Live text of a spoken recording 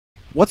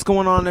What's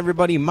going on,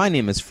 everybody? My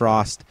name is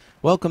Frost.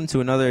 Welcome to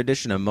another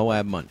edition of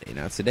Moab Monday.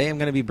 Now, today I'm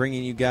going to be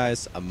bringing you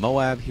guys a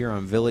Moab here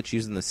on Village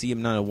using the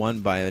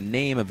CM901 by the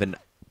name of a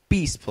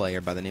beast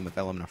player by the name of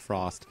Element of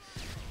Frost.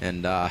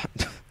 And,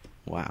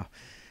 wow.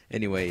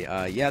 Anyway,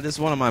 yeah, this is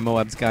one of my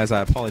Moabs, guys.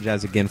 I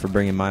apologize again for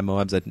bringing my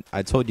Moabs.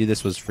 I told you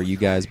this was for you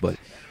guys, but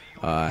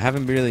I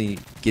haven't been really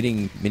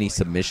getting many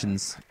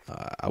submissions.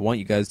 I want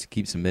you guys to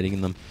keep submitting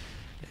them,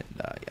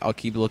 and I'll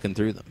keep looking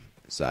through them.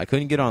 So I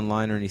couldn't get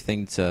online or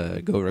anything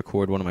to go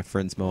record one of my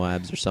friends'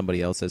 Moabs, or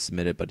somebody else has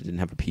submitted, but it didn't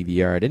have a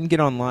PVR. I didn't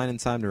get online in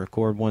time to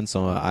record one,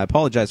 so I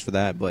apologize for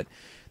that, but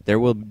there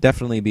will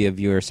definitely be a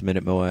viewer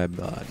submitted Moab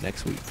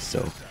next week,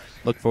 so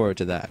look forward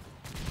to that.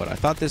 But I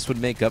thought this would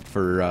make up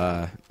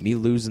for me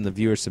losing the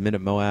viewer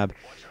submitted Moab,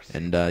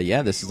 and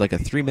yeah, this is like a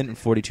 3-minute and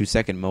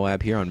 42-second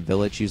Moab here on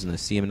Village using the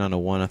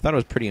CM901. I thought it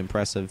was pretty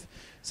impressive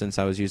since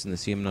I was using the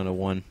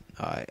CM901.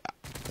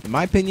 In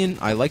my opinion,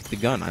 I like the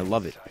gun. I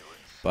love it.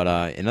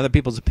 But in other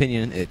people's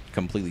opinion, it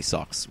completely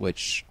sucks,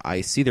 which I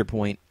see their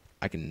point.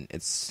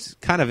 It's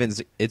kind of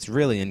it's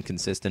really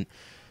inconsistent.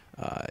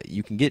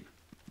 You can get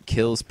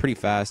kills pretty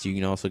fast. You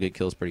can also get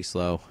kills pretty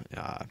slow.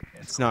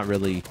 It's not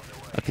really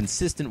a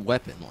consistent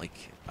weapon like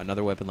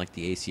another weapon like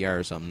the ACR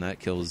or something that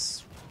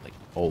kills like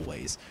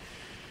always.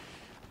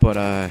 But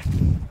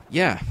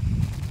yeah,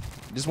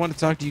 just want to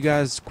talk to you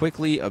guys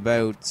quickly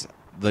about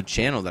the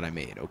channel that I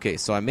made. Okay,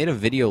 so I made a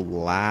video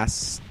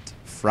last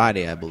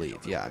Friday, I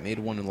believe. Yeah, I made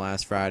one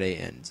last Friday,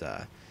 and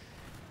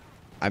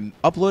I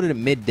uploaded at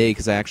midday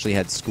because I actually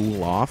had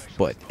school off,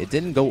 but it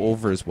didn't go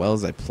over as well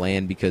as I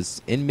planned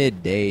because in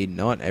midday,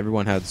 not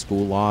everyone had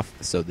school off,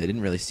 so they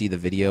didn't really see the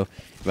video.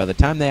 By the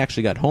time they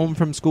actually got home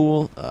from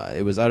school,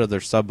 it was out of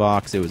their sub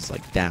box. It was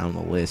like down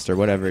the list or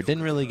whatever. It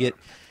didn't really get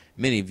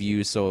many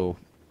views, so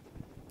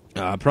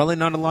probably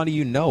not a lot of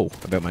you know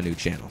about my new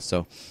channel.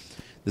 So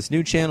this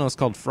new channel is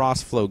called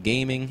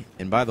FrostFloeGaming,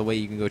 and by the way,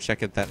 you can go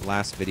check out that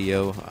last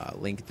video,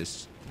 link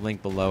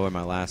below, or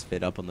my last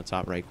vid up on the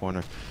top right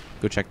corner.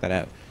 Go check that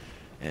out.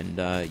 And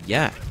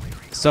yeah,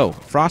 so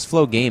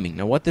FrostFloeGaming.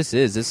 Now what this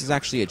is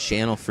actually a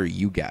channel for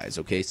you guys,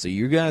 okay? So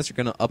you guys are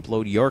going to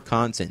upload your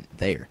content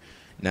there.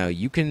 Now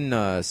you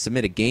can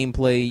submit a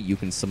gameplay, you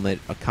can submit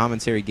a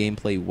commentary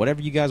gameplay,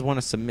 whatever you guys want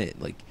to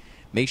submit. Like,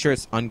 make sure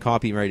it's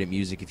uncopyrighted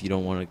music if you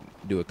don't want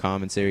to do a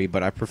commentary,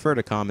 but I prefer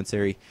the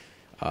commentary.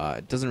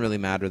 It doesn't really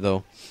matter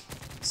though.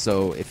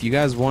 So if you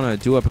guys want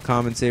to do up a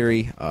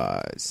commentary,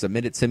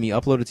 submit it to me.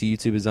 Upload it to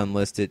YouTube as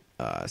unlisted.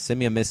 Send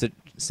me a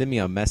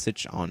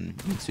message on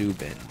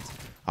YouTube, and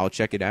I'll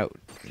check it out.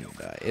 And,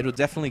 it'll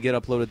definitely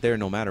get uploaded there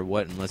no matter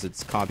what, unless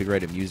it's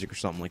copyrighted music or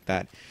something like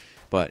that.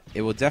 But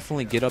it will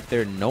definitely get up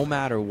there no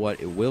matter what.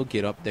 It will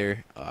get up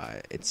there.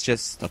 It's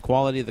just the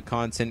quality of the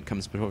content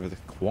comes before the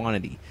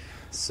quantity.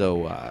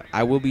 So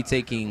I will be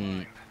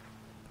taking,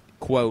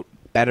 quote,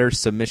 better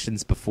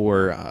submissions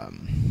before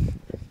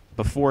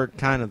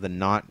kind of the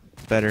not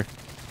better.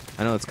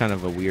 I know it's kind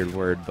of a weird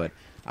word, but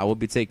I will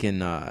be taking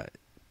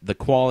the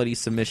quality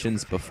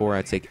submissions before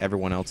I take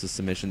everyone else's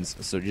submissions.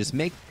 So just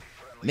make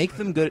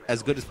them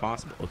as good as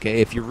possible, okay?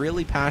 If you're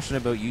really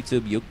passionate about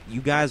YouTube,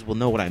 you guys will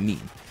know what I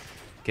mean,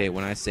 okay,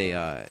 when I say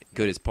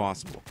good as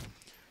possible.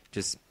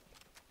 Just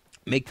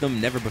make them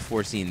never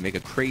before seen. Make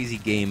a crazy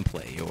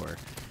gameplay, or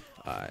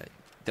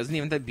doesn't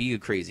even have to be a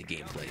crazy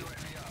gameplay.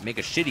 Make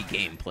a shitty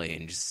gameplay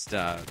and just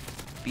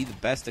be the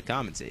best at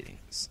commentating.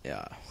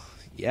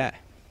 Yeah,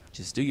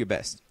 just do your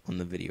best on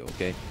the video,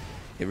 okay?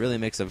 It really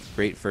makes a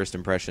great first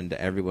impression to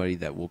everybody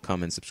that will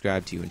come and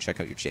subscribe to you and check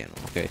out your channel,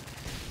 okay?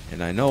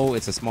 And I know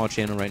it's a small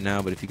channel right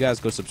now, but if you guys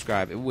go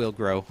subscribe, it will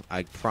grow.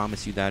 I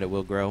promise you that it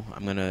will grow.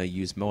 I'm going to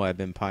use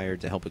Moab Empire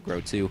to help it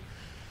grow too.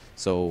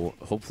 So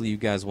hopefully you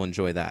guys will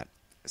enjoy that.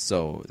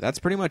 So that's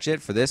pretty much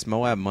it for this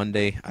Moab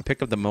Monday. I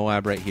picked up the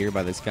Moab right here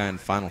by this guy in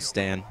Final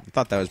Stand. I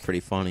thought that was pretty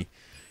funny.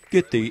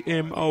 Get the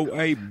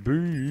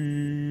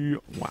M.O.A.B.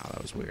 Wow,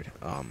 that was weird.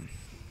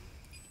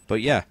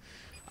 But yeah,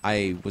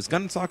 I was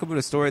going to talk about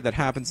a story that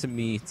happened to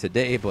me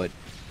today, but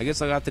I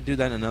guess I'll have to do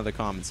that in another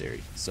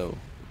commentary. So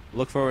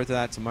look forward to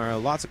that tomorrow.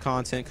 Lots of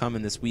content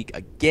coming this week.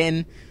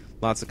 Again,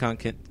 lots of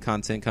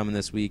content coming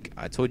this week.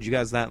 I told you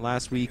guys that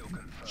last week.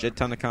 Shit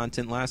ton of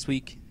content last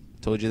week.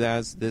 Told you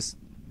that this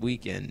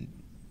week, and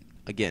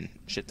again,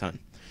 shit ton.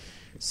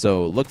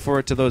 So look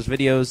forward to those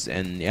videos,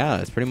 and yeah,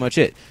 that's pretty much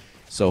it.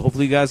 So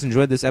hopefully you guys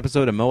enjoyed this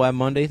episode of Moab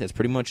Monday. That's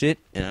pretty much it,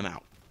 and I'm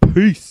out.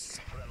 Peace.